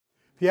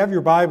If you have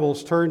your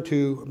Bibles, turn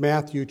to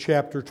Matthew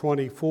chapter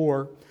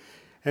 24.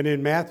 And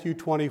in Matthew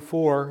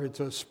 24, it's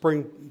a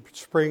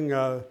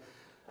springboard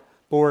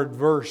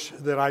verse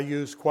that I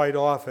use quite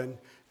often.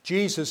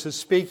 Jesus is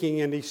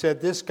speaking and he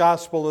said, "This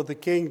gospel of the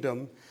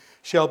kingdom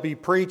shall be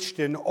preached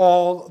in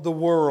all the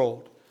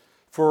world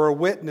for a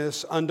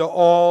witness unto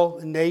all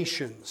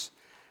nations,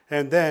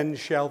 and then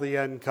shall the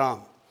end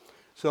come."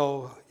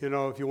 So,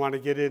 if you want to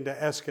get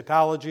into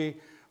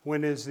eschatology,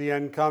 when is the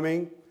end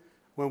coming?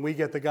 When we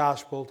get the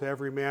gospel to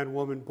every man,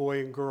 woman, boy,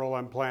 and girl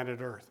on planet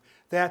Earth.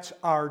 That's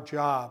our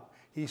job.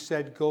 He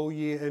said, "Go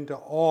ye into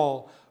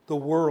all the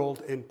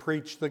world and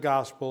preach the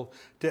gospel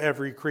to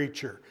every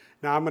creature."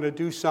 Now, I'm going to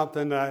do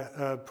something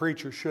a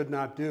preacher should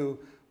not do,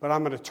 but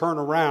I'm going to turn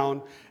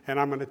around and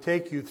I'm going to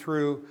take you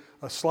through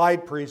a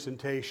slide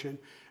presentation.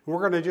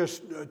 We're going to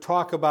just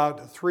talk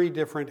about three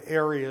different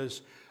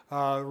areas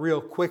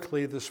real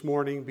quickly this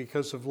morning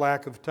because of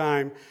lack of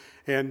time.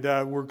 And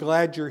we're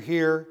glad you're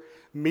here.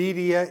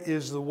 Media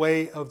is the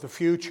way of the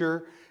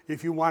future.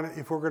 If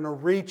we're going to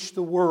reach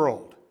the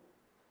world,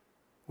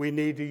 we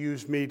need to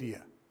use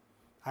media.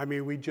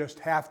 We just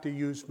have to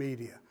use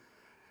media.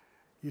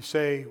 You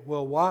say,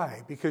 well,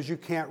 why? Because you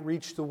can't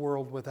reach the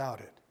world without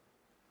it.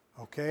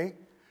 Okay?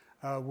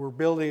 We're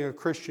building a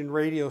Christian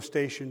radio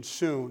station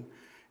soon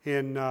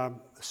in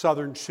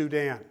southern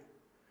Sudan.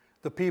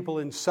 The people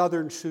in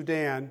southern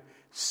Sudan,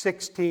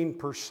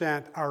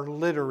 16% are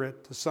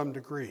literate to some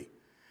degree.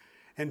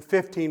 And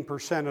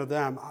 15% of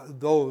them,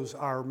 those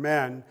are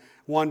men,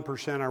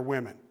 1% are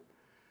women.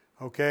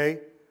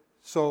 Okay?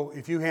 So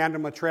if you hand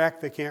them a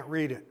tract, they can't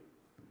read it.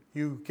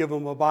 You give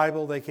them a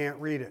Bible, they can't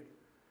read it.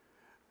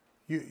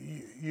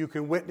 You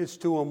can witness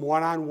to them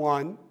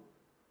one-on-one,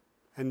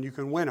 and you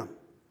can win them.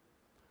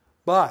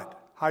 But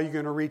how are you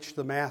going to reach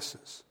the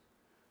masses?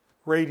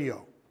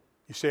 Radio.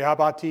 You say, how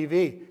about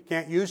TV?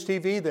 Can't use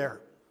TV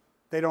there.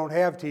 They don't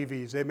have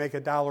TVs. They make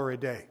 $1 a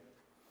day.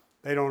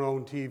 They don't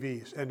own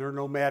TVs, and they're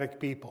nomadic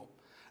people.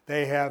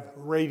 They have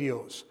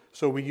radios,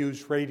 so we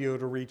use radio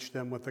to reach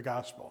them with the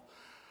gospel.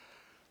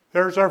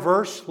 There's our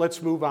verse. Let's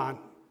move on.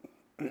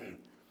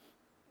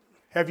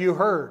 Have you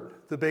heard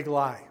the big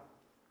lie?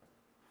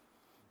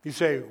 You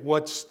say,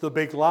 what's the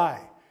big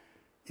lie?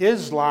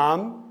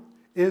 Islam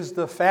is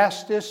the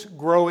fastest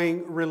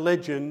growing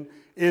religion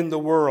in the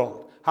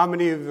world. How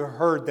many of you have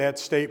heard that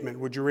statement?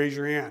 Would you raise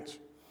your hands?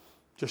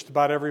 Just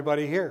about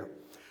everybody here.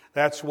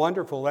 That's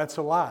wonderful. That's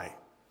a lie.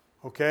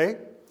 Okay?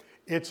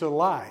 It's a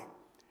lie.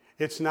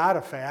 It's not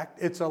a fact.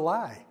 It's a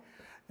lie.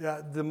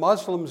 The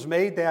Muslims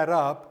made that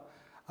up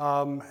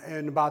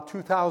in about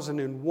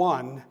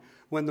 2001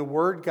 when the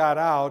word got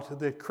out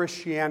that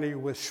Christianity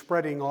was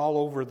spreading all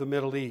over the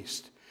Middle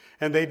East,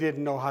 and they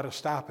didn't know how to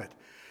stop it.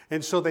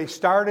 And so they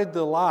started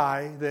the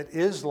lie that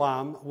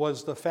Islam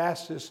was the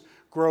fastest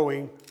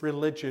growing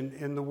religion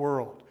in the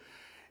world.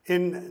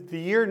 In the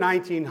year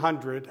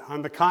 1900,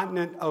 on the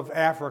continent of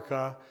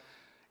Africa,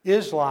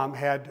 Islam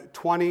had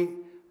 20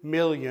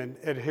 million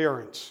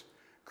adherents.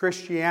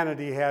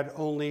 Christianity had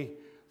only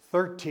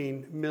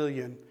 13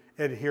 million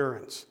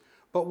adherents.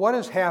 But what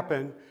has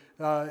happened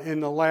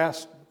in the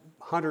last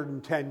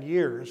 110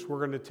 years, we're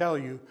going to tell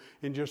you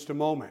in just a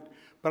moment.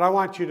 But I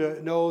want you to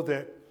know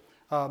that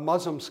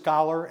Muslim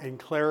scholar and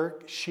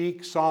cleric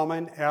Sheikh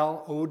Salman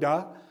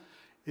al-Ouda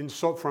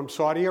from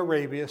Saudi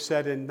Arabia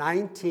said in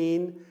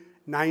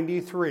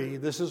 1993,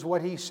 this is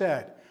what he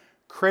said: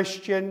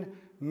 Christian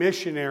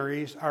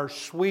missionaries are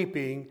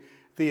sweeping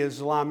the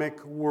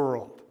Islamic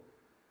world.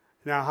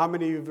 Now, how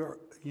many of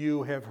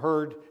you have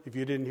heard, if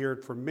you didn't hear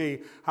it from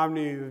me, how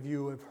many of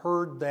you have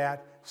heard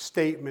that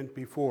statement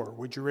before?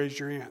 Would you raise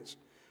your hands?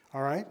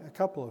 All right, a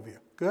couple of you.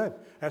 Good.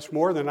 That's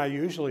more than I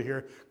usually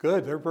hear.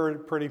 Good, they're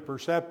pretty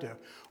perceptive.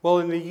 Well,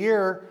 in the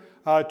year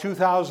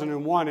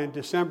 2001, in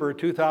December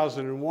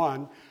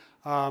 2001,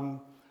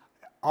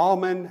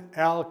 Alman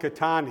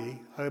al-Qahtani,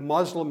 a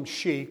Muslim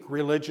sheikh,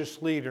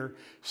 religious leader,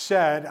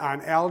 said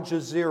on Al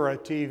Jazeera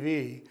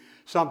TV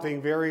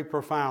something very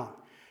profound.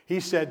 He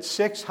said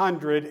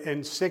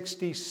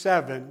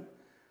 667,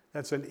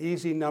 that's an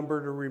easy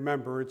number to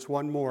remember, it's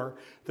one more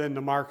than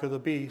the mark of the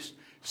beast,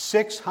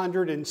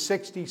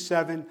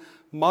 667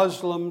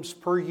 Muslims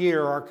per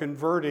year are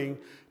converting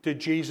to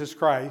Jesus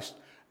Christ,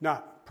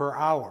 not per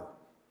hour,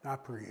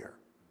 not per year.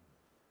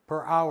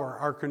 Per hour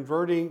are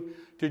converting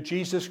to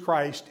Jesus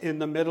Christ in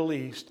the Middle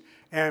East,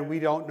 and we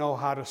don't know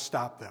how to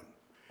stop them.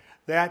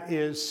 That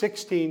is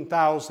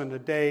 16,000 a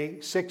day,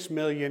 6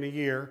 million a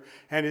year,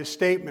 and his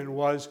statement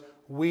was,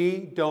 we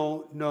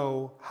don't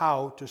know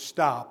how to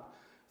stop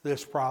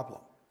this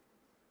problem.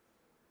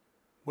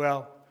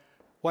 Well,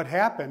 what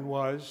happened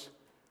was,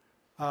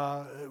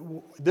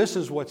 this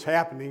is what's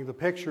happening. The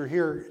picture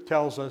here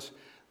tells us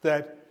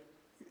that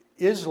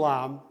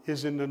Islam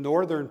is in the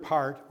northern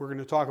part, we're going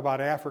to talk about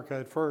Africa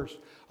at first,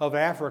 of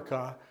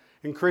Africa,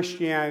 and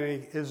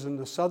Christianity is in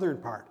the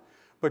southern part.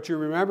 But you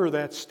remember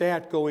that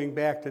stat going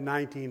back to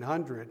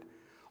 1900,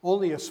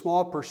 only a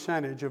small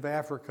percentage of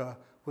Africa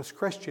was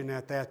Christian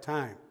at that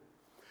time.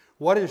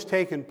 What has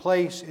taken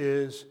place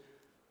is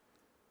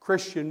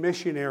Christian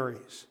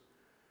missionaries,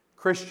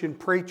 Christian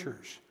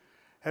preachers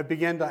have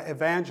begun to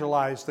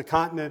evangelize the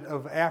continent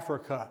of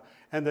Africa,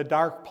 and the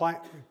dark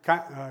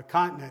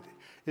continent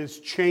is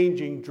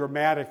changing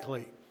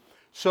dramatically.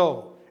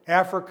 So,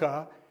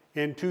 Africa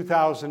in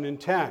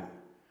 2010,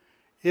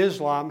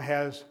 Islam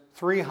has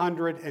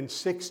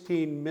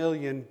 316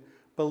 million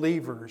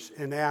believers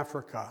in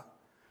Africa.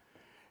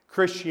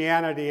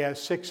 Christianity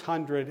has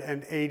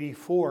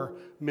 684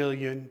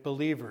 million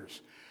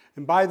believers.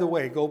 And by the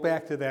way, go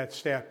back to that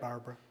stat,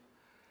 Barbara.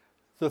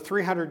 The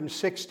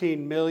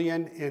 316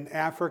 million in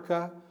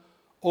Africa,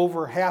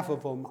 over half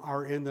of them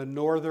are in the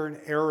northern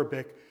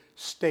Arabic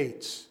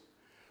states.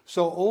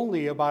 So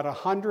only about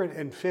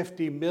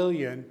 150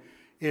 million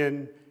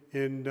in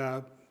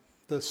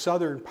the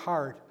southern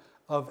part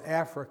of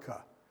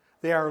Africa.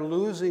 They are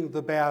losing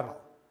the battle,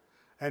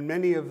 and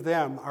many of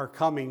them are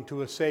coming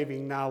to a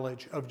saving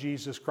knowledge of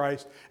Jesus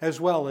Christ,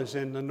 as well as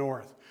in the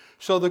north.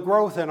 So the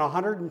growth in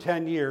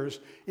 110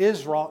 years,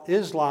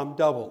 Islam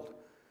doubled,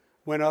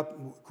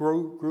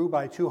 grew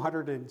by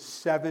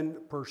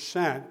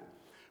 207%,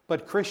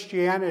 but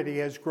Christianity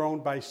has grown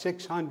by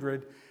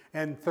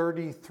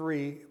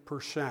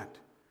 633%.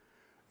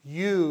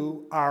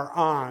 You are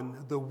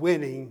on the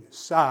winning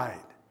side.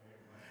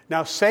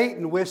 Now,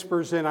 Satan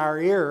whispers in our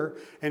ear,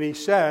 and he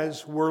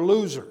says, we're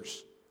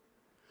losers.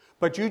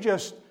 But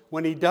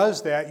when he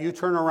does that, you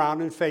turn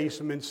around and face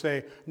him and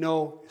say,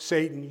 no,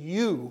 Satan,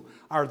 you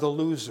are the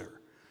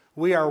loser.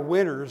 We are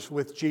winners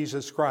with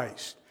Jesus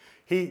Christ.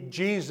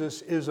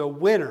 Jesus is a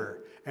winner,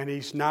 and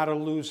he's not a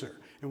loser.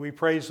 And we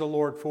praise the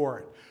Lord for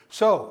it.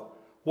 So,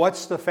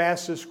 what's the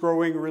fastest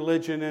growing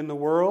religion in the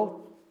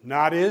world?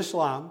 Not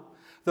Islam.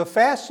 The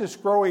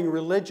fastest growing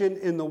religion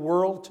in the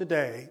world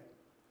today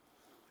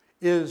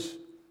is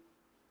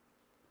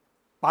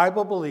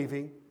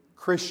Bible-believing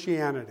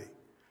Christianity.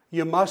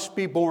 You must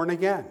be born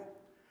again.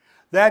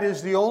 That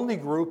is the only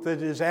group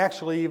that is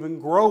actually even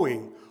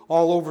growing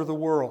all over the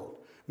world.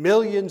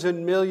 Millions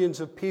and millions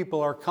of people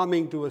are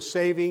coming to a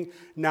saving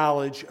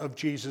knowledge of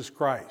Jesus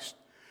Christ.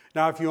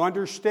 Now, if you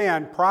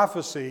understand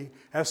prophecy,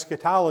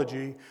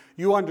 eschatology,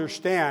 you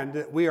understand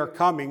that we are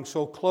coming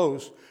so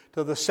close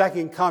to the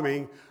second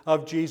coming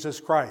of Jesus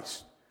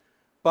Christ.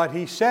 But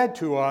he said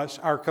to us,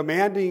 our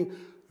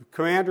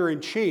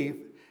commander-in-chief,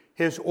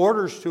 his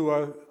orders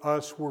to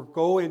us were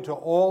go into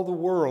all the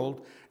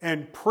world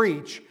and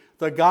preach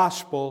the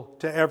gospel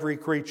to every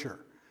creature.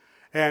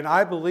 And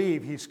I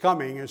believe he's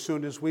coming as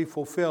soon as we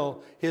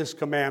fulfill his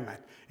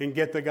commandment and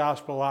get the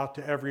gospel out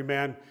to every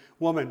man,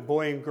 woman,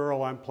 boy, and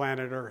girl on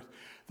planet Earth.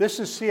 This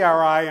is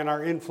CRI and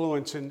our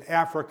influence in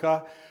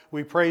Africa.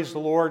 We praise the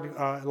Lord.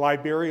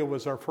 Liberia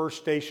was our first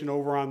station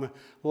over on the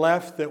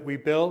left that we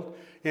built.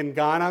 In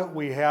Ghana,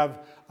 we have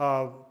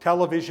a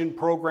television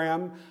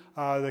program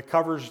that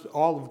covers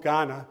all of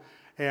Ghana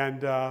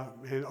and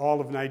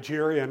all of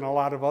Nigeria and a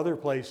lot of other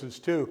places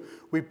too.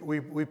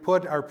 We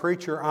put our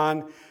preacher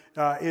on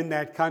in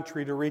that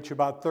country to reach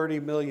about 30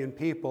 million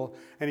people,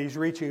 and he's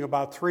reaching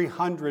about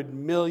 300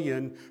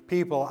 million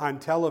people on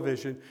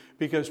television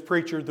because,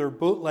 preacher, they're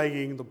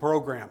bootlegging the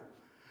program.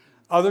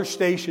 Other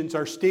stations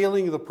are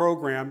stealing the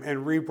program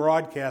and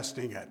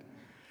rebroadcasting it,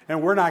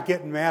 and we're not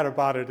getting mad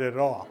about it at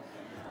all.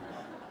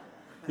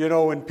 You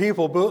know, when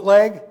people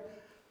bootleg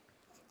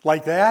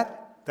like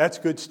that, that's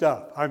good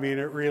stuff. I mean,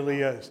 it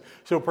really is.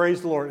 So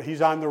praise the Lord.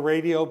 He's on the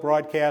radio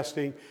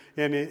broadcasting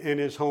in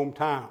his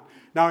hometown.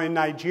 Now in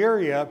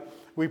Nigeria,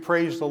 we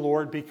praise the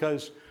Lord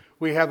because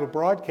we have a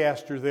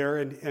broadcaster there,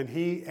 and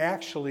he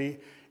actually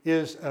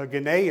is a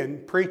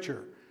Ghanaian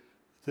preacher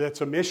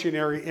that's a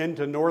missionary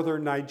into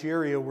northern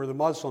Nigeria where the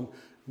Muslim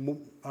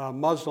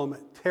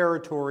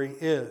territory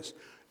is.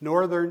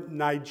 Northern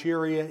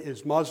Nigeria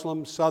is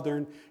Muslim,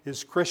 southern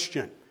is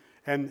Christian.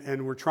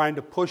 And we're trying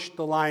to push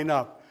the line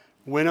up,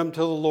 win them to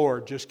the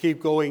Lord, just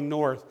keep going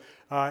north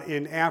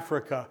in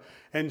Africa.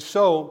 And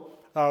so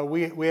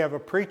we have a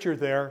preacher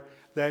there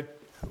that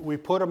we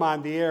put him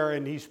on the air,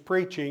 and he's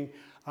preaching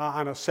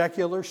on a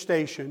secular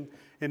station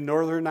in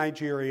northern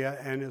Nigeria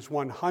and has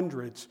won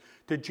hundreds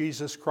to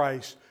Jesus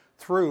Christ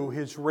through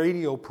his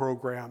radio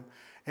program.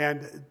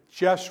 And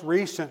just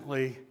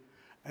recently,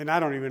 and I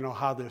don't even know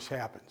how this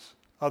happens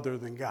other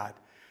than God,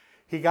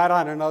 he got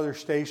on another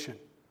station.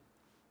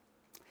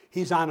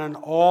 He's on an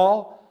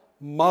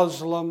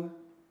all-Muslim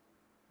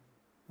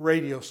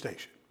radio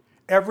station.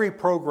 Every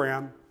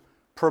program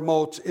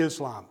promotes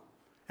Islam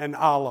and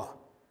Allah,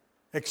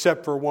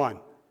 except for one.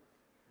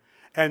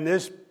 And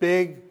this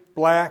big,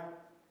 black,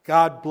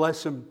 God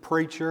bless him,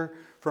 preacher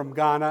from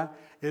Ghana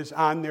is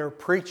on there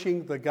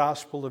preaching the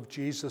gospel of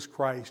Jesus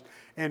Christ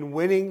and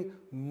winning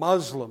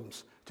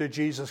Muslims to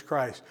Jesus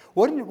Christ.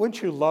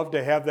 Wouldn't you love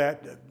to have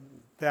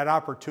that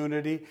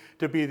opportunity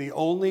to be the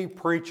only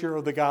preacher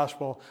of the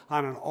gospel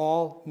on an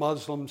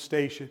all-Muslim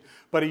station?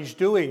 But he's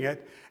doing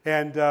it,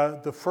 and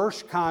the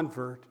first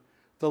convert,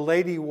 the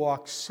lady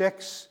walked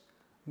 6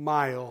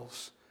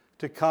 miles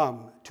to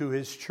come to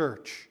his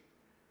church.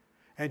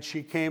 And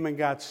she came and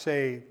got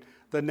saved.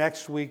 The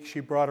next week she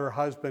brought her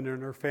husband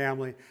and her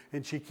family,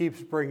 and she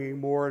keeps bringing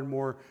more and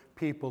more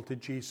people to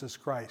Jesus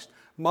Christ.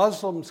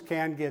 Muslims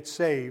can get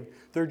saved,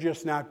 they're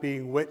just not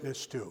being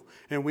witnessed to.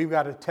 And we've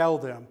got to tell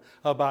them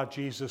about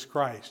Jesus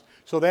Christ.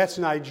 So that's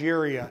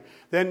Nigeria.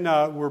 Then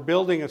we're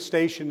building a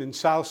station in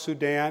South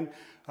Sudan.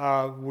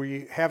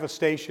 We have a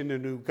station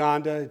in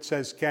Uganda. It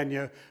says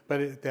Kenya,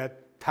 but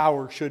that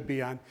tower should be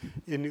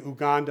in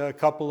Uganda, a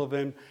couple of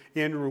them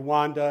in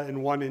Rwanda,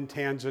 and one in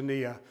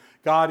Tanzania.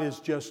 God is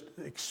just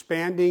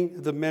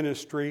expanding the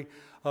ministry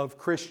of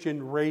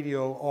Christian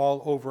radio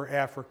all over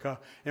Africa,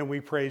 and we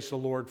praise the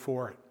Lord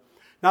for it.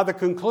 Now, the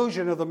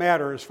conclusion of the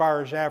matter as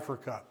far as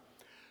Africa.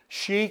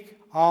 Sheikh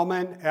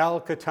Alman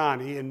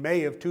al-Qahtani in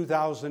May of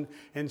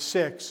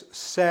 2006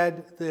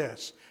 said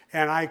this,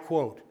 and I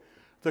quote,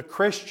 "The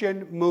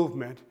Christian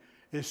movement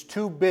is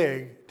too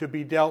big to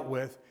be dealt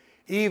with,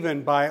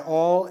 even by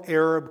all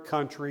Arab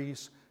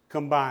countries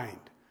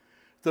combined.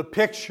 The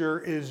picture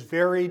is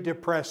very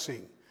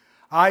depressing.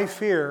 I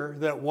fear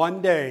that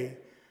one day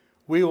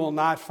we will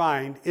not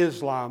find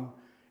Islam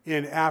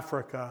in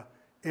Africa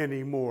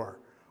anymore."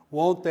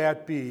 Won't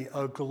that be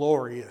a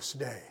glorious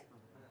day?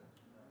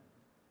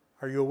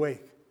 Are you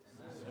awake?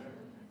 Yes,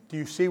 do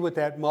you see what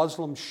that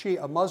Muslim sheikh,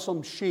 a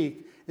Muslim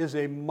sheikh is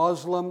a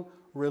Muslim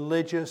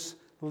religious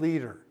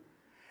leader.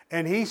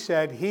 And he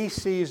said he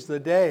sees the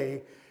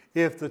day,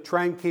 if the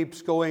trend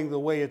keeps going the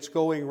way it's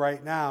going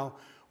right now,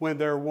 when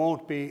there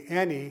won't be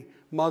any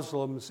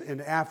Muslims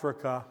in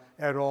Africa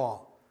at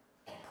all.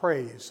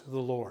 Praise the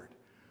Lord.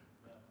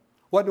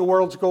 What in the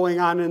world's going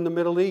on in the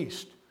Middle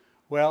East?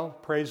 Well,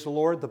 praise the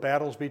Lord, the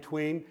battles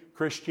between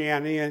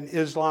Christianity and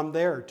Islam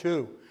there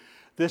too.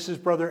 This is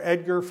Brother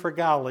Edgar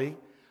Fagali,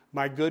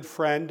 my good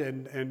friend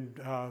and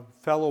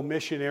fellow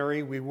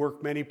missionary. We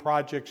work many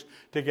projects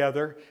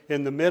together.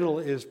 In the middle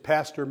is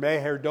Pastor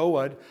Meher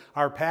Dawud,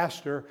 our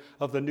pastor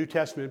of the New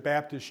Testament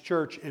Baptist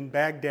Church in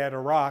Baghdad,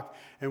 Iraq,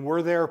 and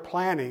we're there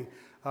planning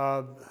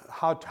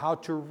how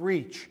to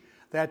reach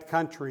that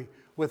country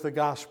with the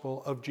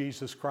gospel of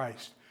Jesus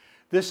Christ.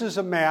 This is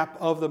a map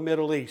of the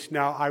Middle East.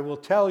 Now, I will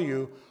tell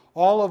you,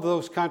 all of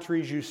those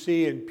countries you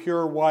see in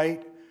pure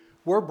white,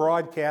 we're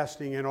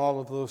broadcasting in all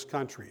of those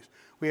countries.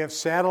 We have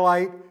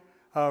satellite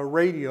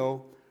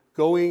radio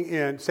going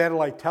in,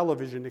 satellite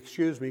television,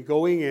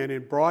 going in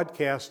and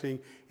broadcasting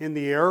in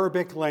the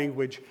Arabic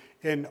language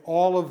in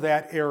all of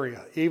that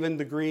area, even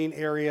the green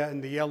area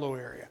and the yellow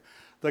area.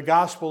 The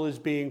gospel is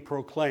being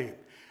proclaimed.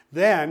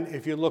 Then,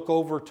 if you look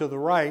over to the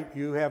right,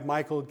 you have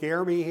Michael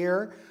Garmy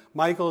here.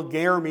 Michael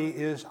Garmy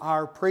is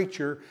our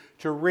preacher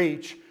to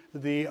reach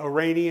the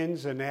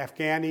Iranians and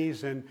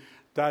Afghanis and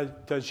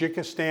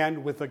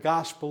Tajikistan with the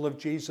gospel of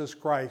Jesus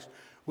Christ.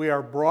 We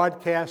are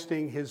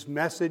broadcasting his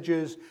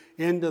messages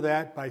into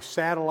that by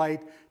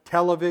satellite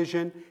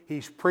television.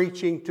 He's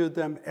preaching to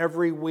them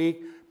every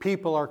week.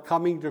 People are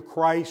coming to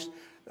Christ.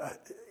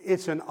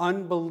 It's an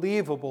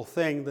unbelievable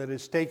thing that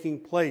is taking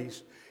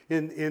place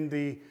in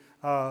the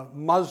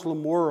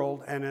Muslim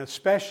world, and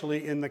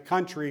especially in the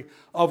country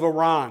of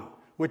Iran,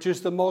 which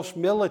is the most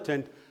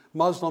militant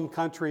Muslim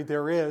country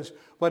there is,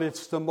 but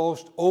it's the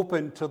most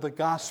open to the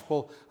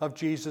gospel of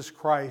Jesus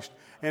Christ.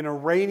 And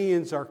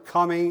Iranians are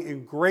coming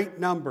in great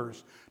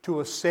numbers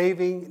to a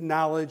saving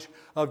knowledge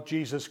of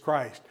Jesus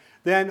Christ.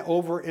 Then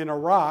over in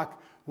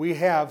Iraq, we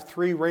have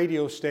 3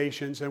 radio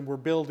stations, and we're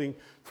building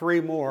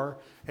 3 more.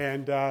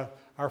 And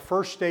our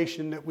first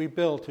station that we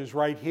built is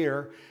right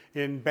here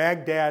in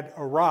Baghdad,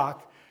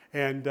 Iraq.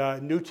 And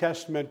New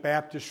Testament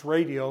Baptist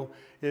Radio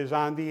is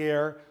on the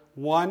air.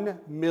 1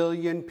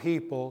 million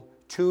people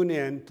tune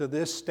in to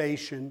this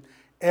station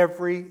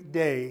every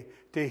day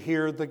to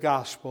hear the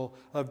gospel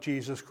of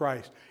Jesus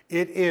Christ.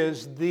 It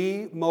is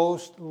the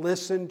most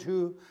listened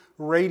to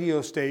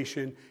radio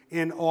station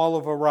in all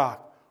of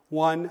Iraq.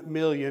 1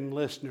 million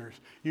listeners.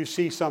 You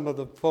see some of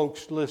the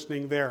folks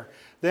listening there.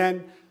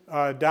 Then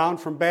down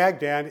from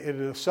Baghdad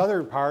in the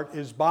southern part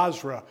is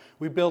Basra.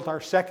 We built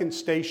our second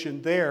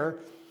station there,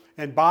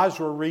 and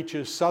Basra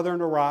reaches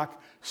southern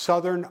Iraq,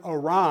 southern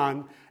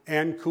Iran,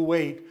 and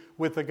Kuwait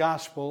with the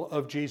gospel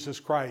of Jesus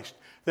Christ.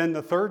 Then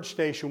the third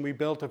station we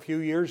built a few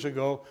years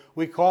ago,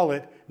 we call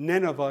it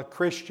Nineveh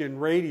Christian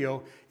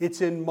Radio.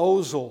 It's in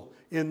Mosul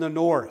in the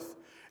north.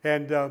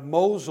 And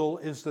Mosul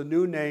is the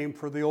new name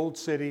for the old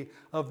city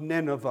of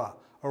Nineveh.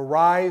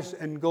 Arise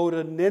and go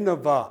to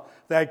Nineveh,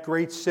 that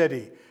great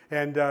city.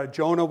 And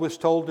Jonah was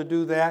told to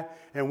do that,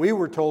 and we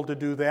were told to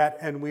do that,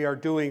 and we are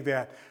doing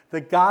that.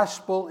 The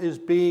gospel is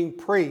being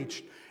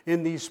preached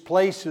in these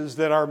places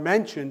that are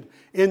mentioned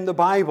in the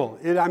Bible.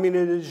 It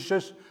is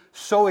just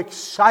so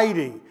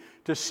exciting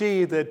to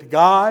see that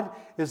God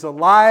is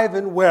alive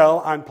and well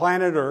on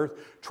planet Earth,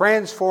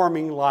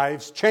 transforming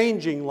lives,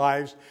 changing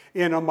lives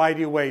in a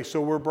mighty way.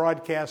 So we're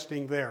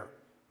broadcasting there.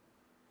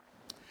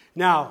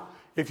 Now,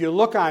 if you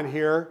look on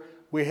here,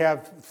 we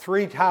have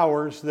 3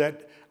 towers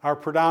that are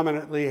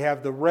predominantly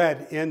have the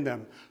red in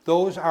them.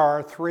 Those are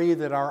our 3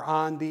 that are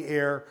on the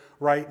air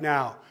right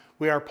now.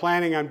 We are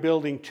planning on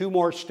building 2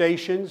 more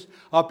stations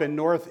up in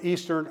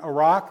northeastern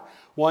Iraq,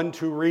 one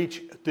to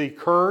reach the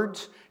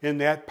Kurds in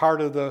that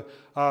part of the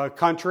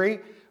country.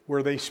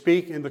 where they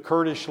speak in the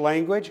Kurdish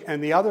language,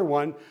 and the other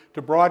one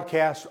to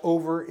broadcast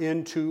over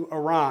into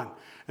Iran.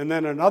 And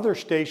then another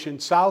station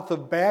south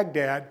of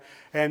Baghdad,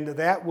 and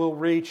that will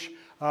reach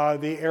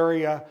the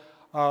area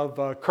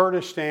of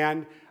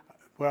Kurdistan,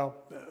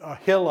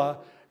 Hilla,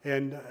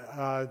 and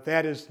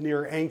that is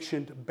near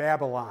ancient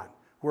Babylon,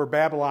 where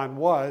Babylon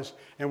was,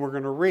 and we're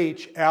going to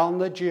reach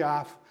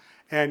Al-Najaf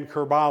and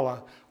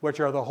Kerbala, which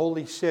are the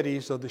holy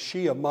cities of the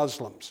Shia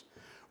Muslims.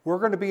 We're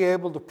going to be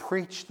able to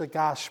preach the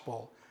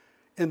gospel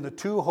in the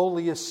two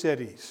holiest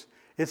cities.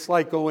 It's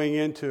like going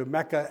into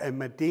Mecca and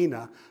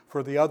Medina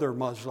for the other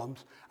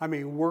Muslims. I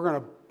mean, we're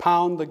going to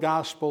pound the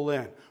gospel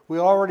in. We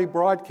already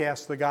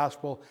broadcast the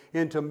gospel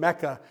into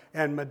Mecca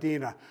and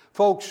Medina.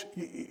 Folks,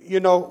 you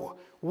know,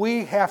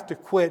 we have to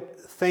quit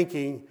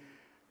thinking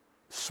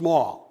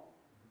small.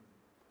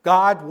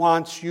 God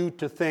wants you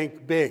to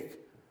think big.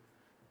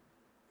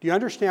 Do you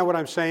understand what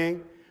I'm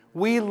saying?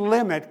 We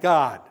limit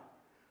God.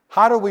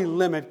 How do we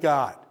limit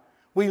God?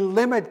 We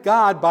limit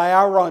God by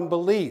our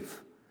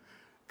unbelief.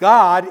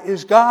 God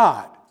is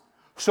God.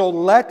 So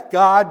let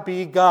God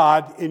be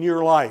God in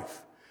your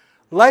life.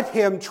 Let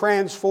Him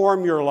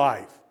transform your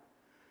life.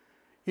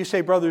 You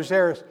say, Brother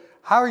Zarris,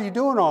 how are you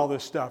doing all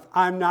this stuff?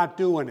 I'm not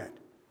doing it.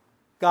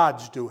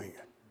 God's doing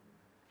it.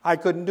 I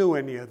couldn't do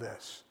any of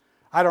this.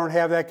 I don't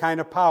have that kind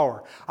of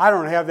power. I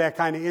don't have that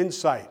kind of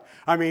insight.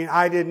 I mean,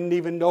 I didn't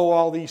even know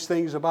all these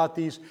things about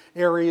these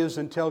areas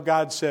until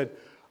God said,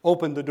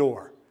 open the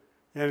door.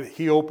 And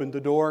He opened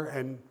the door,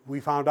 and we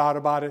found out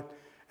about it,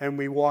 and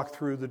we walked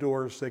through the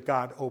doors that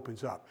God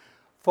opens up.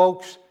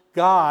 Folks,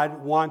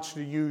 God wants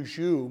to use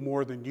you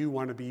more than you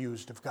want to be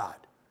used of God.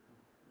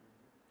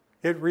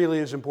 It really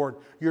is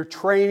important. You're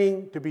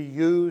training to be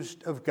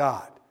used of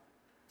God.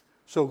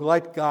 So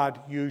let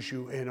God use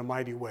you in a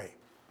mighty way.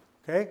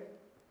 Okay?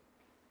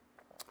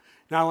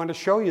 Now I want to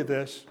show you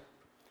this.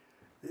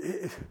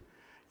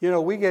 You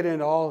know, we get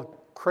into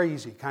all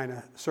crazy kind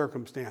of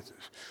circumstances.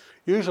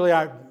 Usually,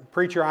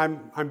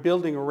 I'm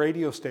building a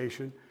radio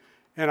station,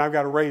 and I've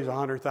got to raise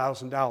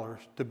 $100,000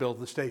 to build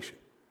the station.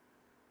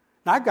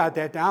 Now, I've got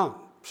that down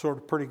sort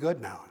of pretty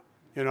good now.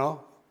 You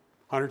know,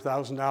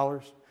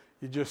 $100,000.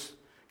 You just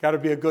got to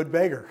be a good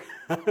beggar.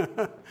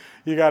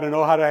 You got to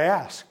know how to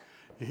ask.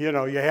 You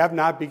know, you have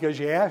not because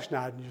you ask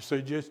not. So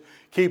you just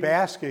keep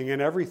asking and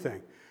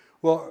everything.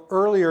 Well,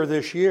 earlier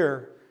this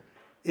year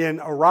in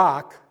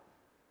Iraq,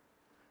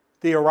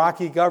 the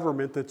Iraqi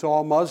government that's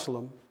all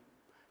Muslim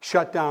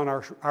shut down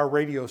our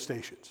radio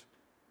stations.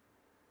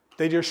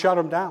 They just shut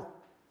them down.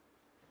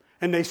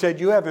 And they said,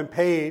 you haven't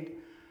paid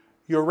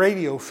your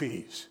radio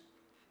fees.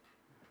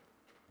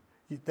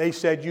 They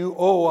said, you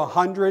owe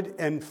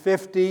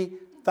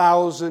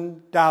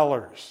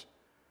 $150,000.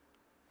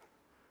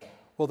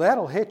 Well,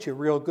 that'll hit you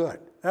real good.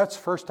 That's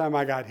the first time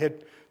I got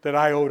hit that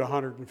I owed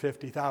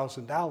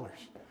 $150,000.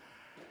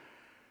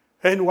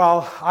 And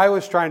while I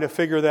was trying to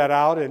figure that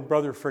out, and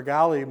Brother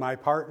Fergali, my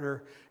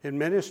partner in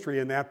ministry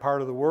in that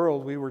part of the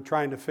world, we were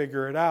trying to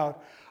figure it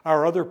out,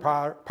 our other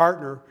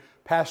partner,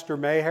 Pastor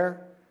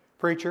Maher,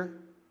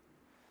 preacher,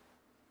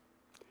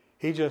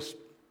 he just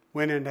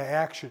went into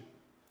action.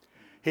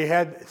 He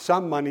had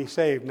some money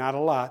saved, not a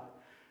lot,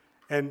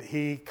 and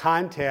he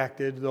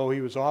contacted, though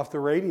he was off the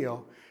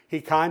radio, he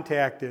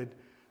contacted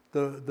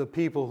the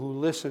people who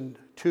listened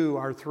to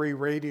our 3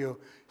 radio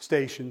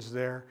stations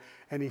there,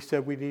 and he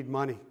said, we need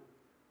money.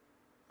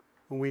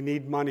 And we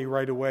need money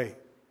right away.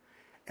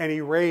 And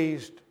he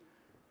raised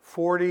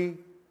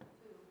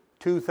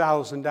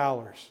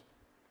 $42,000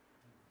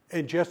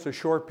 in just a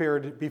short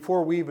period,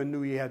 before we even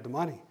knew he had the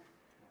money,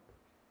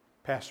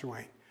 Pastor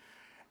Wayne.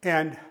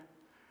 And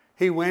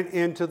he went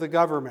into the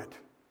government.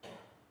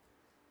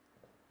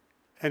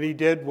 And he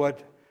did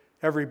what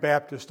every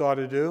Baptist ought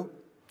to do.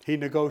 He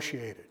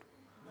negotiated.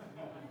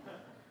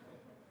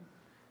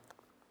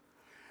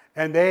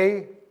 And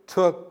they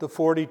took the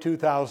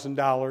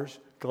 $42,000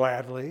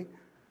 gladly,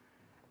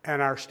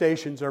 and our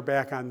stations are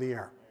back on the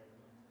air.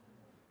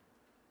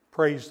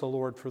 Praise the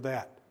Lord for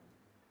that.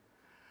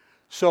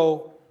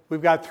 So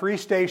we've got 3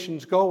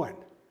 stations going.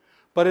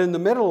 But in the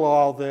middle of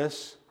all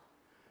this,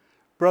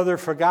 Brother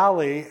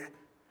Fagali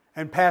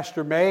and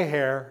Pastor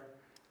Maher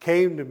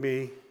came to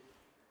me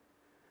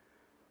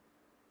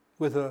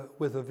with a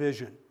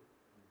vision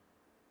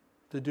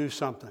to do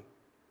something.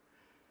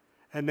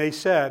 And they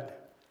said,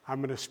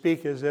 I'm going to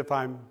speak as if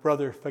I'm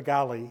Brother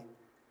Fagali,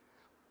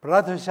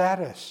 Brother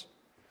Zarris,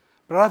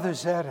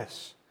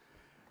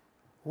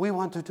 we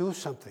want to do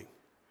something.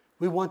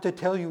 We want to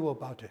tell you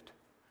about it.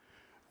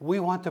 We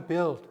want to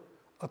build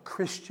a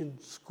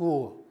Christian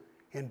school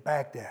in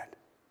Baghdad.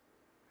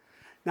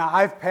 Now,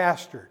 I've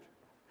pastored.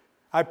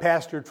 I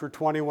pastored for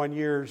 21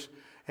 years,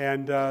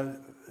 and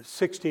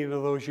 16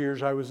 of those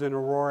years I was in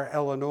Aurora,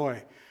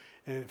 Illinois,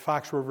 in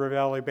Fox River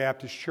Valley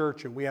Baptist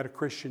Church, and we had a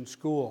Christian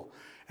school.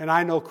 And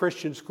I know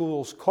Christian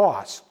schools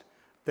cost.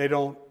 They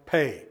don't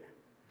pay.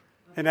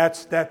 And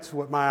that's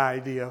what my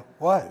idea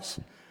was.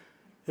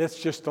 It's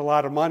just a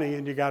lot of money,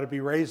 and you got to be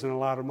raising a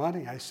lot of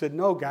money. I said,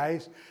 no,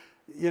 guys,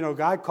 you know,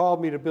 God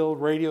called me to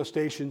build radio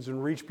stations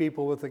and reach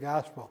people with the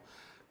gospel.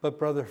 But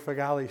Brother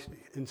Fagali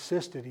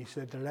insisted. He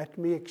said, let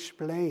me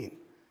explain.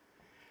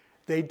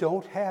 They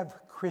don't have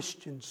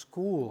Christian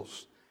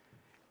schools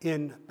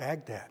in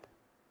Baghdad.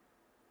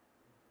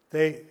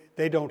 They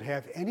don't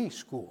have any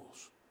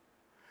schools.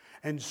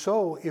 And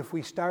so if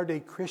we start a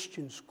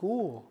Christian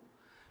school,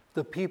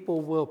 the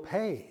people will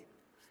pay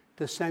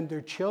to send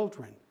their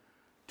children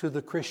to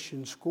the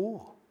Christian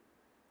school.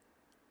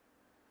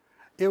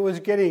 It was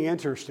getting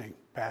interesting,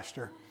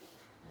 Pastor.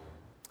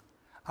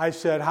 I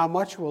said, how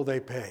much will they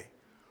pay?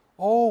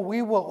 Oh,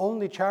 we will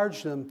only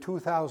charge them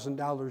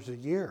 $2,000 a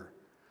year.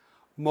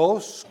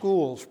 Most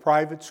schools,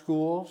 private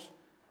schools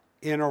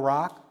in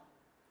Iraq,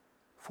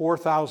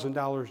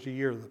 $4,000 a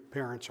year the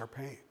parents are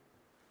paying.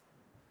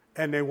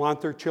 And they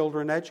want their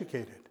children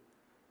educated.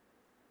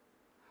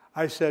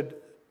 I said,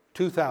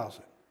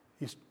 $2,000.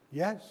 He said,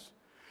 yes.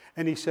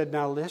 And he said,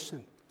 now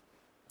listen,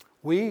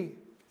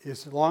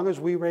 as long as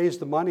we raise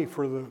the money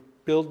for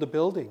build the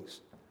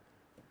buildings,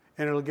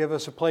 and it'll give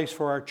us a place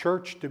for our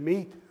church to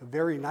meet, a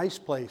very nice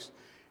place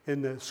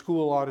in the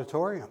school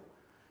auditorium,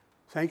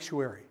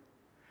 sanctuary.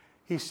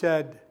 He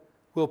said,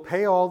 we'll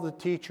pay all the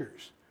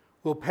teachers.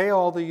 We'll pay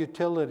all the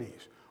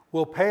utilities.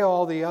 We'll pay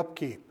all the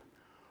upkeep.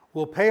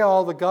 We'll pay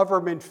all the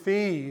government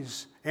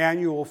fees,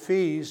 annual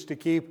fees, to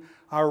keep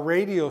our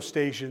radio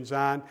stations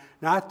on,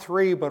 not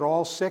 3, but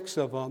all 6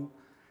 of them.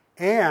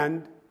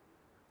 And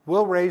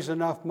we'll raise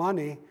enough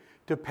money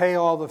to pay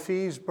all the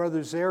fees,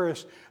 Brother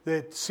Zarris,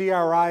 that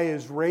CRI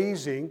is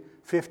raising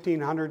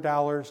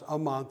 $1,500 a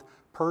month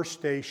per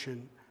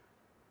station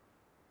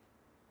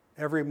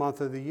every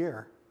month of the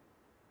year.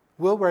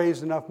 We'll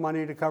raise enough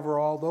money to cover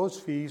all those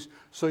fees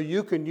so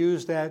you can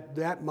use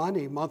that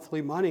money,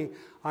 monthly money,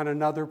 on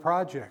another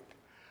project.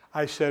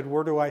 I said,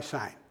 where do I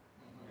sign?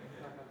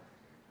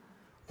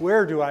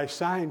 Where do I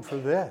sign for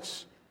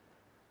this?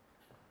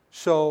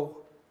 So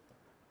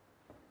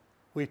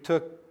we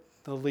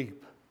took the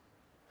leap.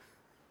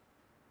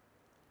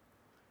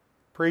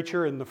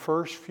 Preacher, in the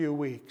first few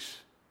weeks,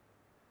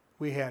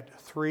 we had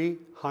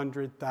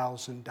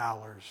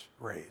 $300,000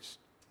 raised.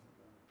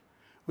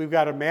 We've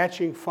got a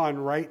matching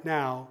fund right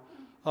now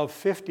of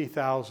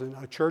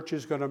 $50,000. A church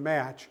is going to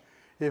match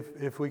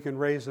if we can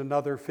raise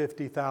another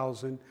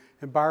 $50,000.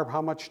 And Barb,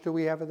 how much do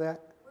we have of that?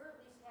 We're at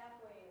least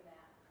halfway in that.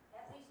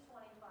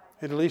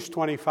 At least 25. At least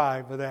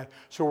 25 of that.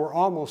 So we're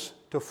almost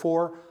to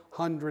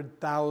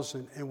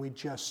 $400,000, and we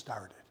just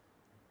started.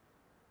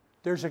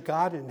 There's a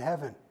God in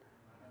heaven.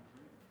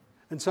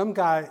 And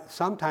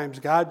sometimes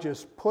God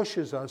just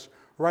pushes us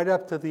right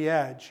up to the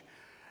edge.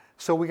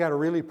 So we got to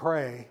really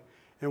pray,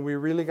 and we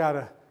really got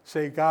to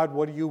say, God,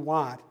 what do you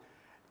want?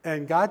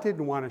 And God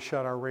didn't want to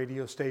shut our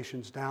radio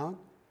stations down.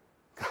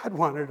 God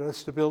wanted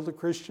us to build a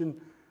Christian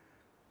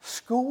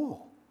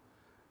school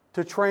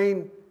to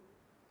train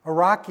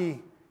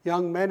Iraqi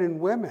young men and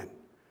women,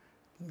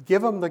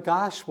 give them the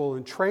gospel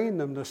and train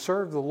them to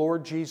serve the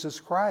Lord Jesus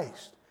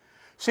Christ.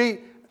 See,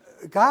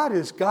 God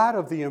is God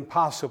of the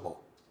impossible.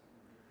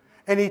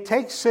 And He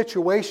takes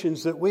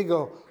situations that we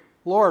go,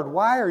 Lord,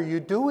 why are you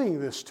doing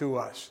this to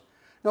us?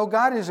 No,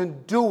 God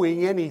isn't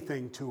doing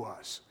anything to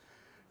us.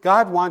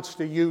 God wants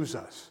to use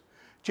us.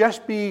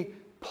 Just be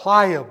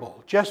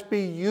pliable. Just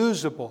be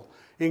usable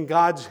in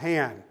God's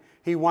hand.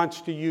 He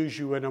wants to use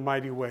you in a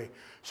mighty way.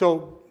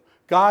 So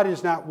God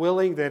is not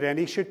willing that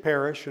any should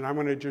perish, and I'm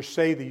going to just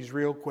say these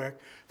real quick.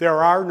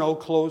 There are no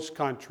closed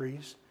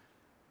countries.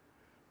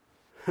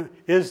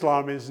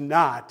 Islam is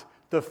not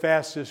the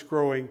fastest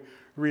growing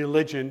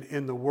religion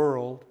in the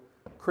world.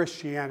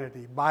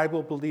 Christianity,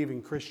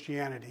 Bible-believing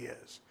Christianity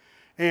is.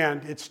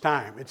 And it's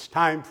time. It's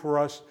time for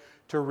us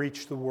to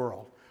reach the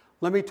world.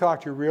 Let me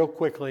talk to you real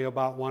quickly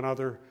about one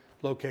other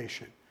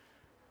location.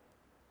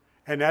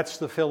 And that's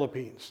the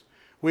Philippines.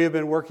 We have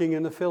been working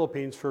in the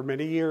Philippines for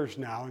many years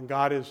now, and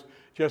God has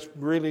just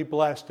really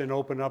blessed and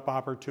opened up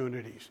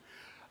opportunities.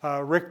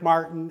 Rick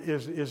Martin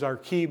is our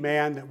key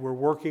man that we're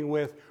working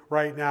with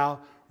right now.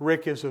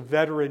 Rick is a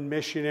veteran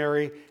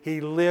missionary. He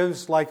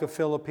lives like a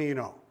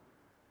Filipino.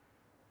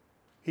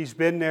 He's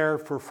been there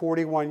for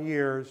 41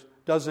 years,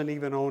 doesn't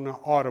even own an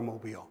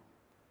automobile.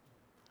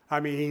 I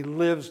mean, he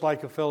lives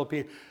like a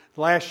Filipino.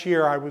 Last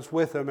year I was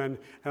with him, and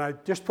I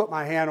just put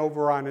my hand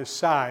over on his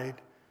side,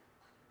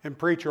 and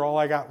preacher, all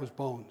I got was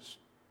bones.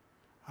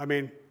 I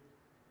mean,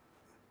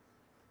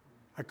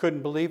 I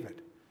couldn't believe it.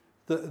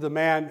 The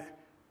man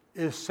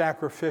is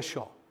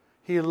sacrificial.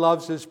 He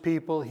loves his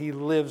people. He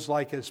lives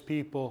like his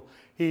people.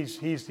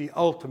 He's the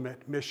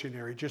ultimate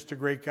missionary, just a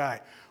great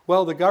guy.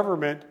 Well, the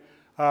government,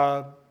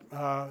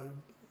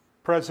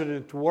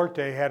 President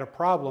Duarte had a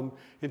problem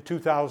in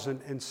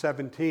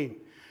 2017.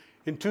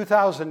 In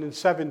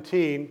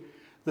 2017,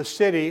 the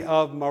city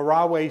of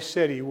Marawi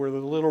City, where the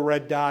little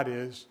red dot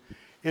is,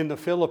 in the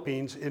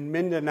Philippines, in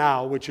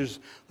Mindanao, which is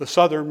the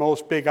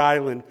southernmost big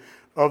island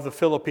of the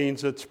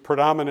Philippines that's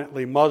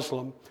predominantly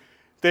Muslim,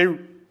 they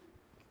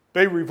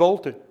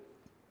revolted.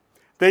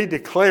 They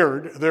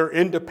declared their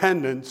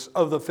independence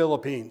of the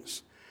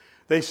Philippines.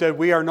 They said,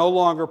 we are no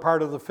longer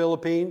part of the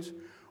Philippines.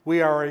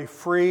 We are a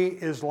free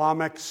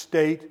Islamic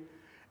state,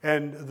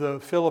 and the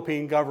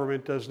Philippine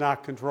government does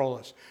not control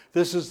us.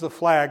 This is the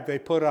flag they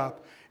put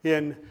up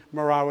in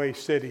Marawi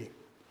City,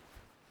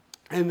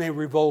 and they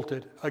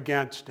revolted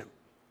against him.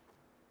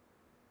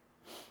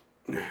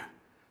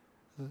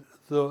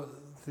 The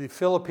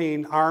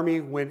Philippine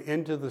army went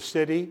into the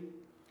city,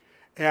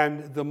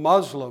 and the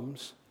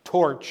Muslims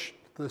torched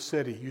the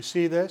city. You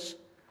see this?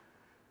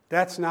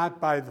 That's not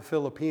by the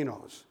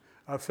Filipinos,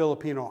 a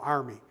Filipino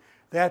army.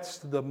 That's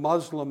the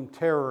Muslim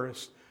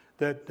terrorists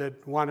that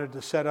wanted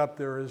to set up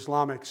their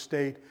Islamic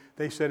State.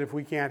 They said, if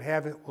we can't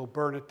have it, we'll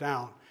burn it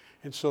down.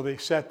 And so they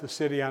set the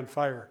city on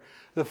fire.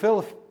 The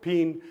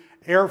Philippine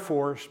Air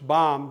Force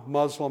bombed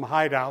Muslim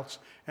hideouts,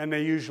 and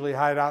they usually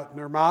hide out in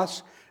their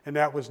mosques, and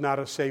that was not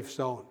a safe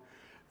zone.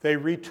 They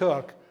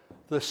retook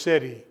the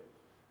city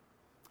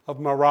of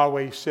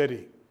Marawi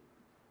City.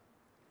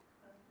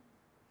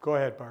 Go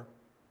ahead, Barb.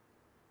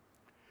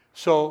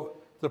 So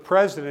the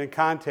president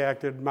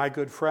contacted my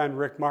good friend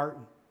Rick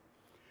Martin.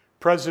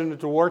 President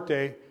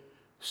Duarte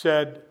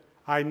said,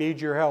 I need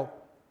your help.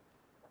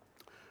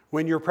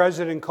 When your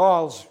president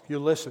calls, you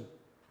listen.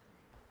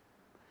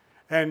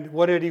 And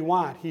what did he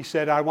want? He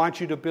said, I want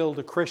you to build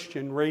a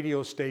Christian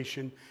radio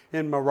station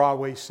in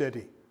Marawi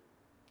City.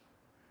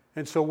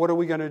 And so what are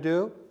we going to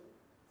do?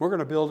 We're going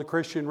to build a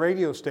Christian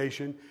radio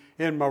station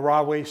in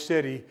Marawi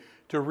City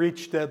to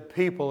reach the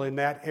people in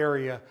that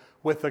area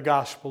with the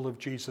gospel of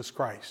Jesus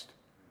Christ.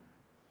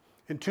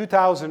 In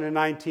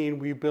 2019,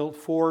 we built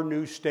 4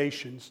 new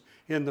stations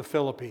in the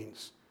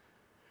Philippines.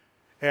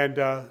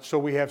 And so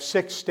we have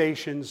 6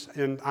 stations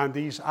on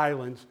these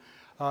islands,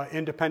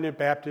 independent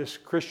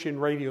Baptist Christian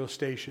radio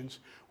stations.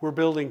 We're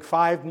building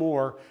 5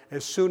 more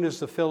as soon as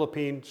the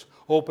Philippines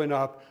open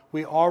up.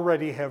 We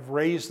already have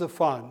raised the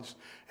funds,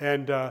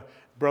 and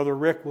Brother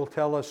Rick will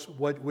tell us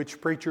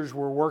which preachers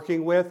we're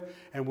working with,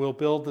 and we'll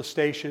build the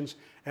stations.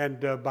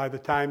 And by the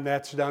time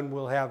that's done,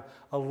 we'll have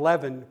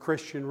 11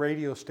 Christian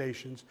radio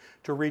stations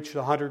to reach the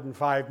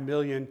 105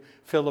 million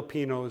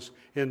Filipinos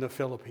in the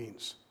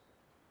Philippines.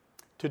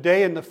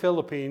 Today in the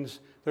Philippines,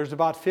 there's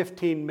about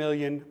 15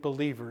 million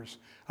believers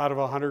out of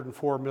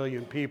 104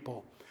 million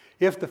people.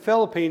 If the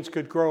Philippines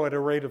could grow at a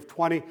rate of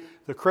 20,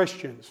 the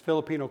Christians,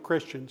 Filipino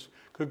Christians,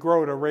 could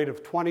grow at a rate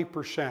of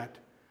 20%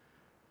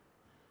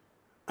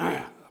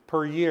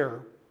 per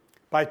year,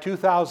 by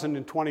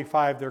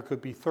 2025 there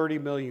could be 30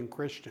 million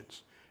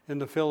Christians in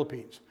the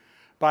Philippines.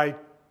 By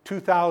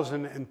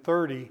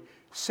 2030,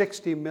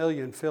 60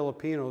 million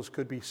Filipinos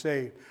could be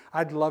saved.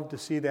 I'd love to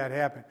see that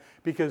happen,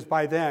 because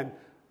by then,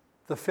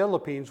 the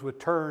Philippines would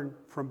turn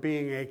from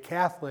being a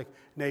Catholic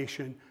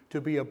nation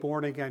to be a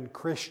born-again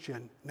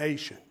Christian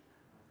nation.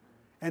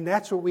 And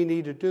that's what we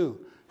need to do.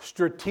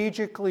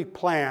 Strategically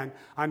plan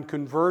on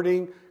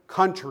converting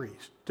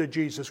countries to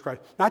Jesus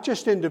Christ. Not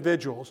just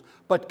individuals,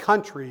 but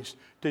countries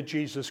to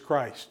Jesus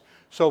Christ.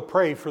 So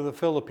pray for the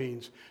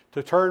Philippines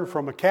to turn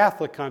from a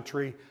Catholic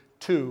country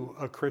to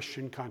a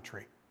Christian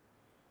country.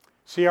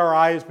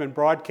 CRI has been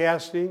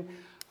broadcasting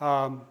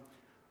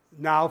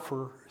now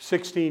for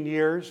 16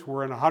 years.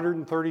 We're in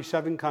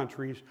 137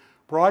 countries,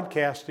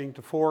 broadcasting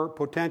to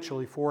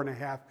potentially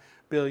 4.5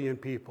 billion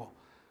people.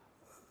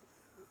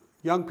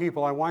 Young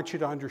people, I want you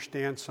to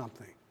understand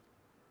something.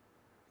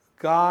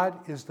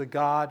 God is the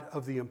God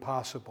of the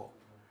impossible.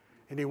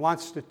 And He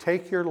wants to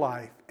take your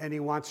life and He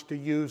wants to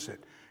use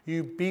it.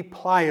 You be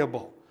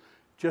pliable.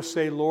 Just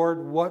say, Lord,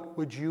 what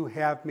would you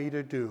have me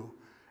to do?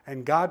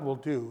 And God will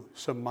do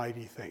some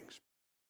mighty things.